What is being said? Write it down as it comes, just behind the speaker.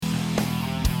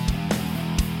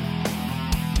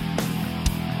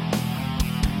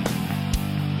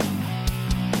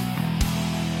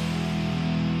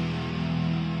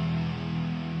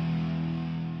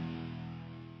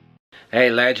Hey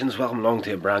legends, welcome along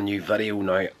to a brand new video.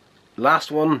 Now,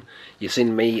 last one you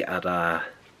seen me at a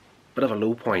bit of a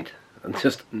low point and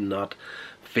just not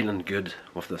feeling good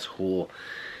with this whole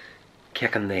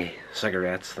kicking the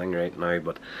cigarettes thing right now,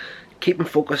 but keeping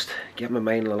focused, getting my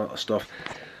mind on a lot of stuff,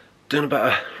 doing a bit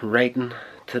of writing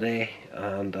today,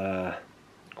 and going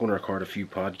to record a few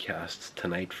podcasts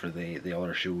tonight for the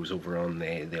other shows over on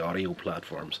the audio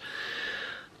platforms.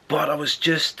 But I was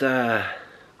just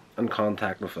in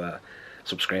contact with a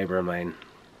subscriber of mine,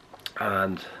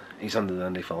 and he's on the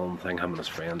indie film thing. Him and his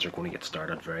friends are going to get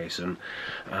started very soon,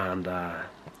 and I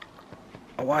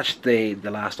watched the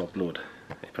last upload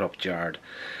he put up, Jared.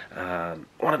 I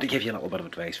wanted to give you a little bit of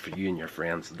advice for you and your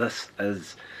friends. This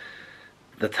is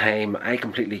the time. I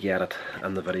completely get it.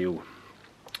 In the video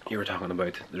you were talking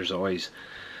about, there's always,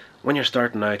 when you're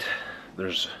starting out,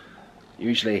 there's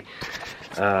usually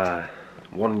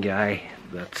one guy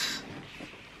that's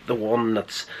the one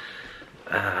that's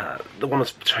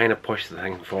trying to push the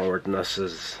thing forward, and this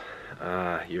is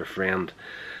your friend,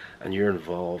 and you're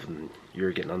involved and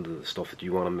you're getting into the stuff that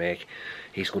you want to make.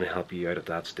 He's going to help you out at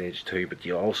that stage too, but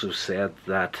you also said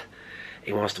that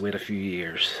he wants to wait a few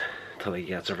years till he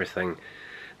gets everything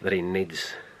that he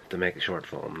needs to make a short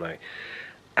film. Now,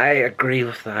 I agree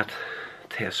with that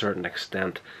to a certain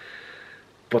extent,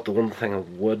 but the one thing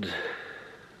the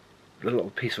little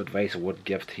piece of advice I would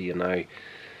give to you now,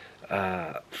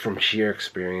 from sheer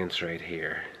experience right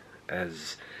here,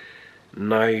 is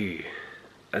now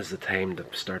is the time to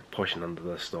start pushing into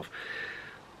this stuff.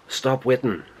 Stop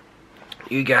waiting.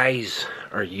 You guys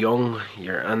are young,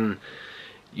 you're in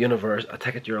university. I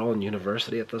take it you're all in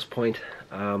university at this point.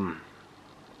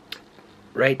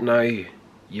 Right now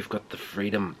you've got the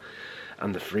freedom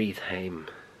and the free time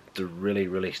to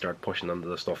really start pushing into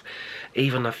this stuff,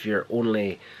 even if you're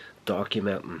only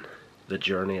documenting the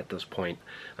journey at this point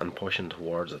and pushing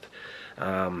towards it.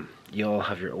 You all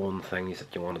have your own things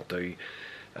that you want to do.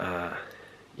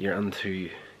 You're into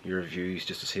your reviews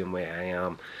just the same way I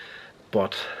am,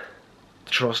 but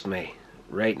trust me,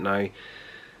 right now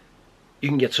you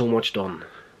can get so much done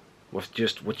with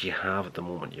just what you have at the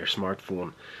moment. Your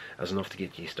smartphone is enough to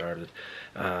get you started.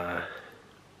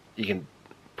 You can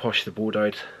push the boat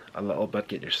out a little bit,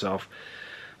 get yourself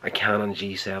a Canon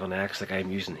G7X like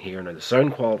I'm using here. Now, the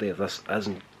sound quality of this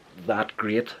isn't that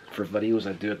great for videos,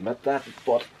 I do admit that,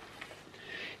 but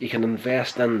you can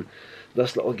invest in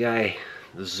this little guy,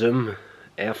 the Zoom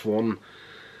F1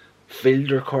 field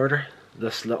recorder,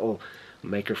 this little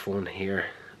microphone here,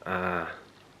 and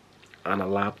a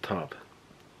laptop.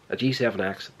 A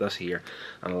G7X, this here,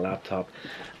 and a laptop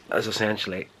is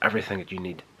essentially everything that you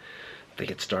need to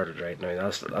get started right now.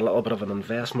 That's a little bit of an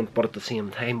investment, but at the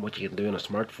same time, what you can do on a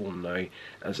smartphone now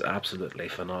is absolutely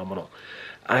phenomenal.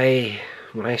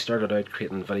 When I started out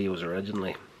creating videos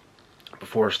originally,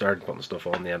 before I started putting stuff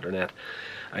on the internet,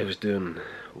 I was doing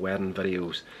wedding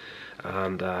videos,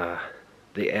 and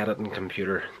the editing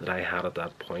computer that I had at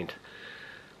that point,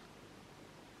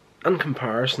 in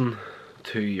comparison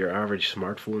to your average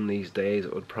smartphone these days,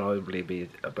 it would probably be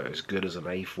about as good as an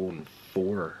iPhone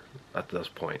 4 at this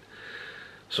point.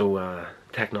 So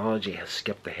technology has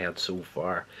skipped ahead so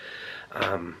far,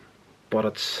 but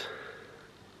it's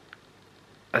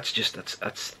now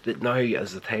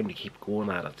is the time to keep going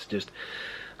at it. It's just,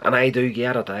 and I do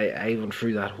get it. I went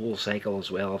through that whole cycle as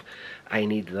well. I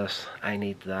need this, I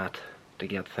need that to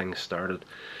get things started.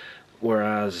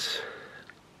 Whereas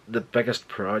the biggest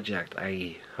project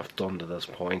I have done to this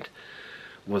point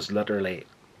was literally,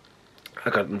 I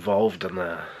got involved in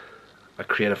a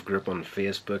creative group on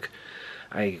Facebook.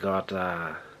 I got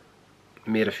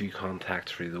made a few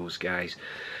contacts through those guys,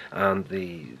 and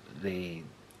the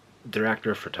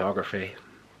director of photography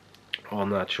on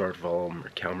that short film, or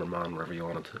cameraman, whatever you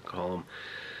wanted to call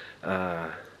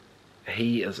him,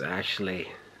 he is actually,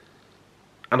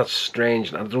 and it's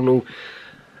strange, and I don't know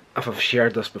if I've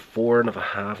shared this before, and if I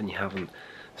have and you haven't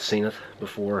seen it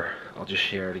before, I'll just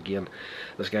share it again.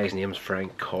 This guy's name is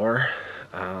Frank Carr,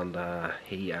 and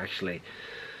he actually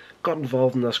got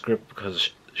involved in this group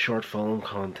because short film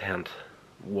content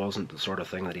wasn't the sort of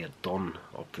thing that he had done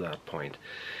up to that point.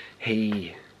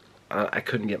 I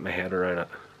couldn't get my head around it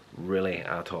really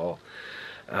at all.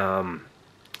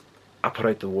 I put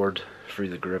out the word through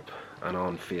the group and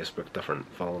on Facebook,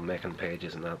 different film making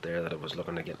pages and that there, that I was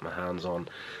looking to get my hands on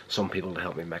some people to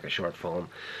help me make a short film,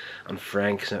 and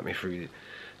Frank sent me through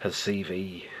his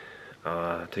CV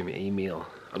to my email,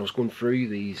 and I was going through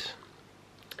these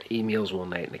emails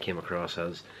one night and I came across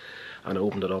his, and I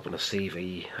opened it up, and a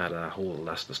CV had a whole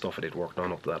list of stuff that he'd worked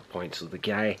on up to that point. So the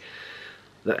guy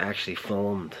that actually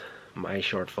filmed my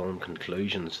short film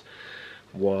Conclusions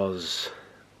was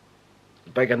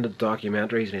big into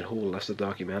documentaries, and he had a whole list of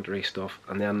documentary stuff,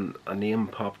 and then a name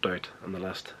popped out on the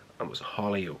list, and it was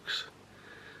Hollyoaks.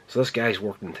 So this guy's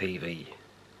worked in TV,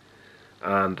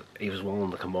 and he was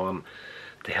willing to come on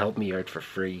to help me out for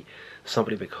free,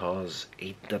 simply because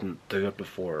he didn't do it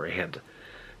before. He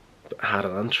had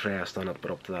an interest in it,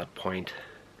 but up to that point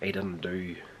he didn't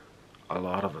do a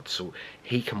lot of it. So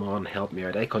he come on, helped me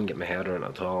out. I couldn't get my head around it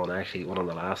at all, and actually one of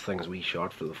the last things we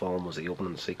shot for the film was the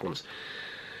opening sequence,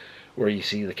 where you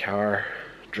see the car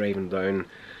driving down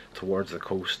towards the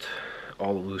coast,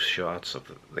 all those shots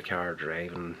of the car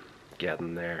driving,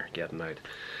 getting there, getting out.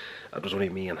 It was only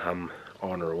me and him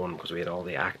on our own, because we had all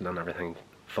the acting and everything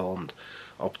filmed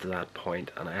up to that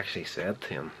point. And I actually said to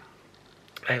him,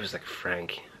 I was like,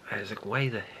 Frank, I was like, why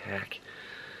the heck,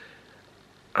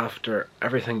 after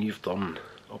everything you've done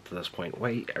up to this point,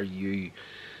 why are you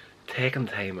taking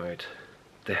time out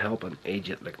to help an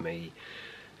idiot like me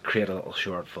create a little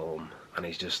short film? And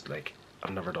he's just like,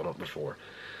 I've never done it before.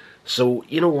 So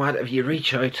you know what, if you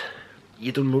reach out,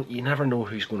 you don't know, you never know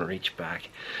who's going to reach back.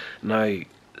 Now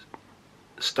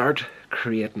start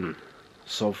creating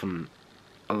something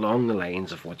along the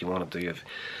lines of what you want to do.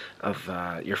 If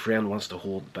your friend wants to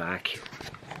hold back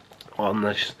on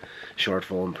this short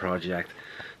film project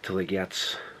till he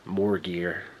gets more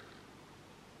gear,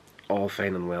 all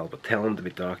fine and well, but tell him to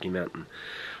be documenting,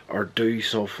 or do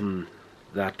something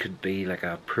that could be like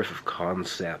a proof of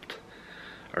concept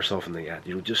or something like that.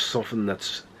 You know, just something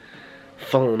that's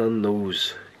filling in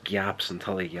those gaps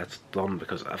until he gets done.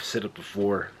 Because I've said it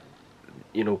before,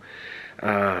 you know,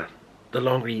 the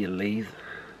longer you leave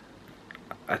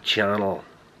a channel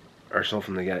or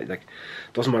something like that, like,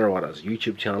 doesn't matter what it is,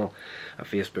 YouTube channel, a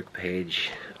Facebook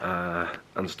page,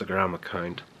 Instagram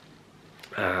account,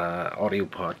 audio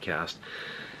podcast,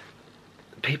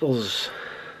 people's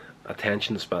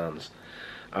attention spans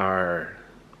are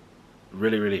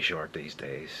really short these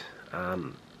days.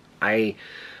 I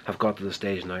have got to the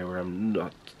stage now where I'm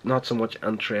not so much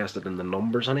interested in the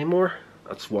numbers anymore.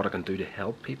 That's what I can do to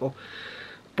help people,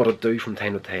 but I do from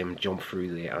time to time jump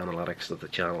through the analytics of the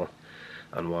channel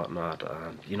and whatnot.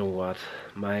 And you know what,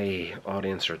 my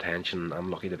audience retention,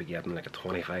 I'm lucky to be getting like a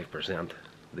 25%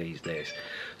 these days.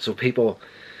 So people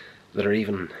that are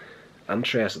even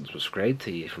interested to subscribe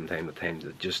to you from time to time,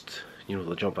 that just, you know,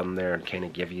 they'll jump in there and kind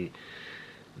of give you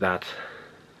that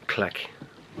click,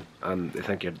 and they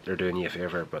think they're doing you a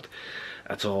favour. But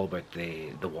it's all about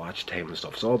the watch time and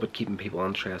stuff. It's all about keeping people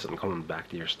interested and coming back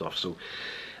to your stuff. So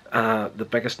the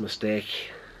biggest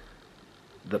mistake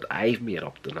that I've made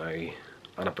up to now,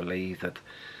 and I believe that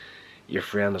your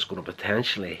friend is going to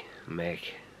potentially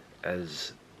make,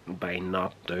 is by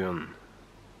not doing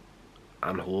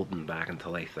and holding back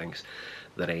until he thinks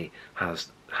that he has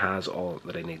all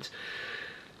that he needs.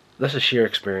 This is sheer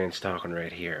experience talking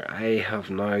right here. I have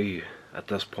now, at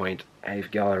this point,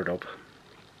 I've gathered up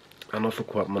enough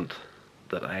equipment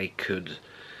that I could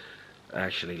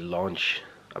actually launch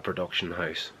a production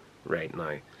house right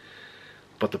now.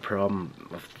 But the problem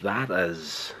with that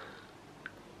is,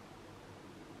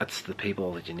 it's the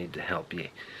people that you need to help you.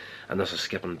 And this is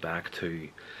skipping back to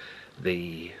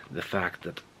the fact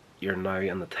that you're now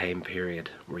in the time period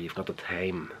where you've got the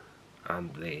time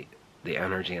and the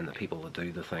energy and the people to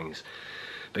do the things.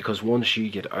 Because once you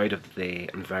get out of the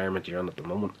environment you're in at the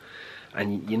moment,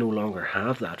 and you no longer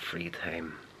have that free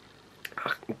time,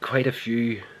 quite a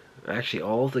few, actually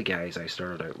all the guys I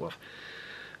started out with,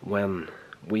 when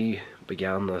we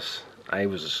began this, I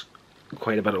was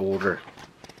quite a bit older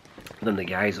than the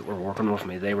guys that were working with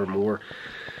me. They were more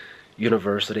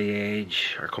university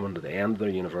age, or coming to the end of their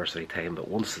university time. But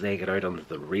once they get out into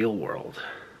the real world,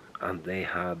 and they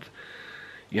had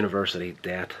university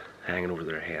debt hanging over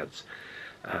their heads,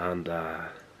 and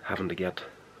having to get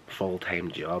full-time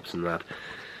jobs and that,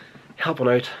 helping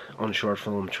out on short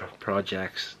film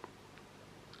projects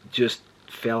just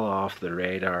fell off the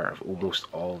radar of almost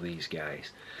all these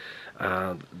guys.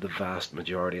 The vast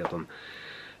majority of them,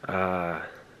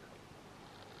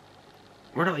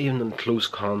 we're not even in close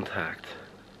contact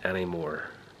anymore,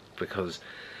 because,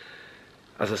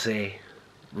 as I say,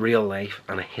 real life,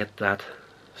 and I hate that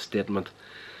statement,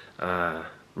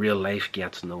 real life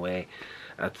gets in the way.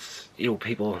 It's, you know,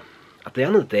 people, at the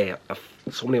end of the day, if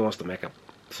somebody wants to make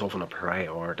something a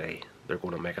priority, they're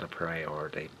going to make it a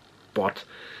priority. But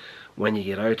when you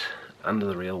get out into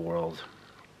the real world,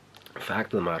 the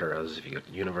fact of the matter is, if you get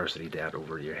university debt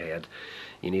over your head,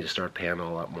 you need to start paying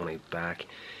all that money back.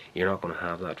 You're not going to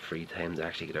have that free time to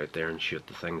actually get out there and shoot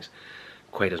the things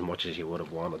quite as much as you would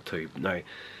have wanted to. Now,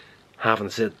 having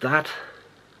said that,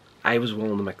 I was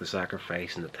willing to make the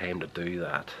sacrifice and the time to do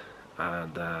that.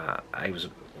 and I was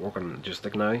working just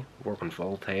like now, working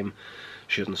full time,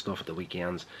 shooting stuff at the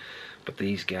weekends. But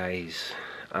these guys,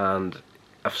 and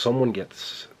if someone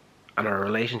gets in a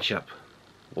relationship,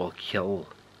 will kill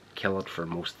it for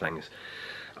most things.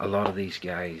 A lot of these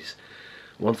guys,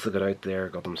 once they got out there,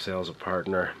 got themselves a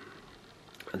partner,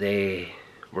 they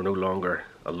were no longer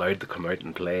allowed to come out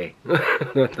and play.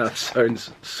 That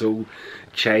sounds so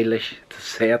childish to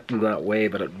say it in that way,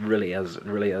 but it really is. It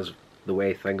really is the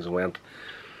way things went,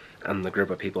 and the group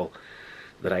of people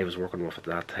that I was working with at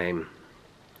that time.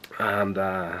 And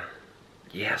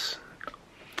yes,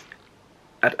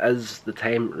 it is the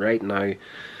time right now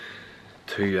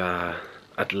to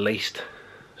at least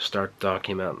start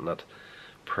documenting it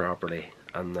properly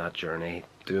and that journey,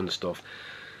 doing the stuff.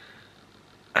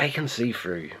 I can see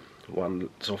through wanting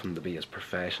something to be as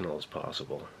professional as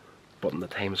possible, but in the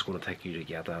time it's going to take you to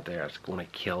get that there, it's going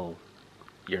to kill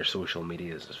your social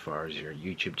medias as far as your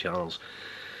YouTube channels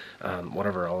and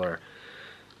whatever other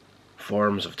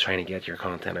forms of trying to get your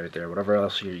content out there, whatever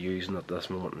else you're using at this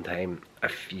moment in time.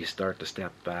 If you start to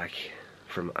step back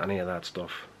from any of that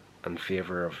stuff in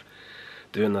favour of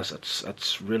doing this,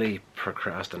 it's really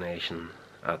procrastination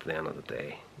at the end of the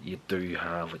day. You do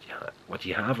have what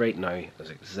you have right now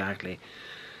is exactly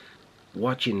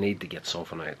what you need to get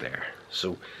something out there.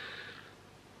 So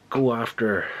go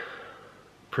after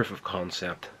proof of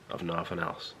concept of nothing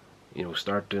else. You know,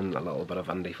 start doing a little bit of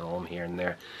indie film here and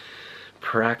there.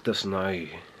 Practice now,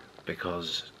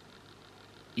 because,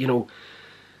 you know,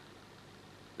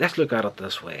 let's look at it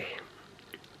this way.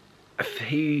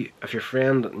 If your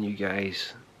friend and you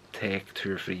guys take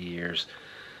 2 or 3 years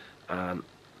and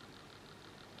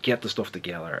get the stuff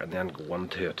together and then go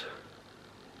into it,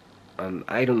 and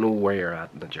I don't know where you're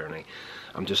at in the journey,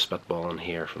 I'm just spitballing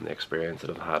here from the experience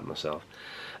that I've had myself.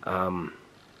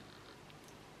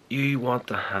 You want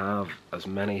to have as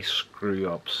many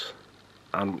screw-ups,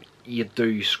 and you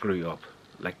do screw up.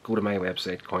 Like, go to my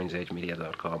website,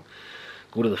 coinsagemedia.com,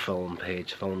 go to the film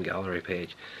page, film gallery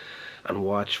page, and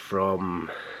watch from,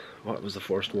 what was the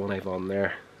first one I've on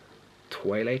there?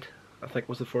 Twilight, I think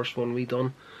was the first one we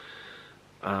done.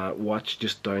 Watch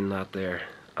just down that there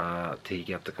till you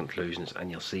get the conclusions, and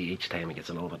you'll see each time it gets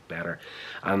a little bit better.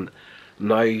 And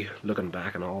now, looking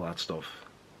back on all that stuff,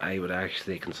 I would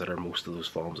actually consider most of those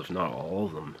films, if not all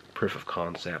of them, proof of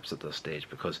concepts at this stage,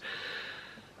 because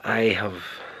I have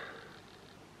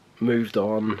moved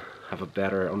on, have a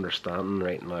better understanding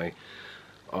right now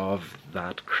of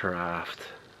that craft,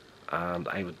 and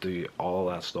I would do all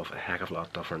that stuff a heck of a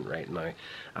lot different right now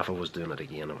if I was doing it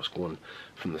again. I was going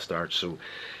from the start. So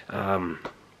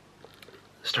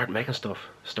start making stuff,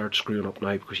 start screwing up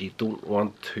now, because you don't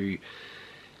want to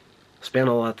spend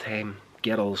all that time,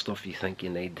 get all the stuff you think you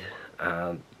need,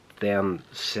 and then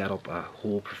set up a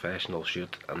whole professional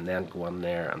shoot, and then go in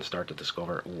there and start to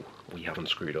discover, oh, we haven't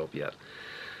screwed up yet.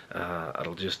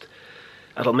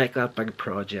 It'll make that big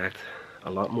project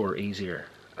a lot more easier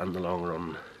in the long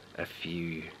run if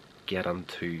you get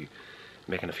into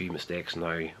making a few mistakes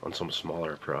now on some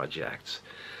smaller projects.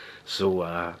 So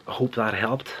I hope that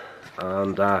helped,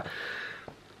 and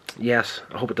yes,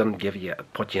 I hope it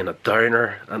didn't put you in a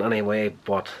downer in any way,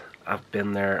 but I've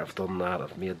been there, I've done that,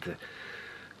 I've made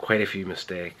quite a few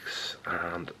mistakes,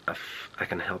 and if I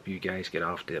can help you guys get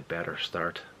off to a better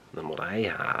start than what I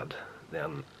had,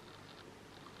 then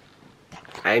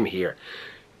I'm here.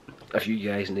 If you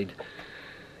guys need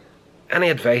any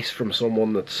advice from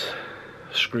someone that's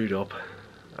screwed up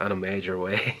in a major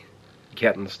way,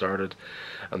 getting started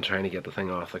and trying to get the thing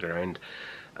off the ground,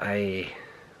 I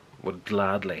would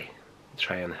gladly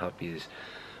try and help you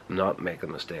not make the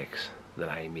mistakes that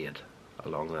I made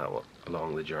along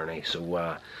the journey.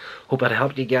 So hope that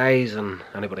helped you guys, and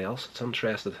anybody else that's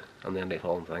interested in the indie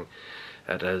film thing.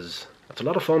 It's a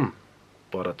lot of fun,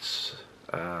 but it's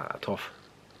a tough,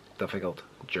 difficult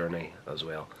journey as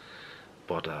well,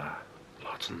 but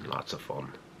lots and lots of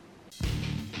fun.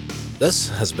 This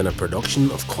has been a production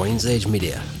of Coins Age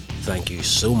Media. Thank you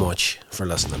so much for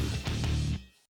listening.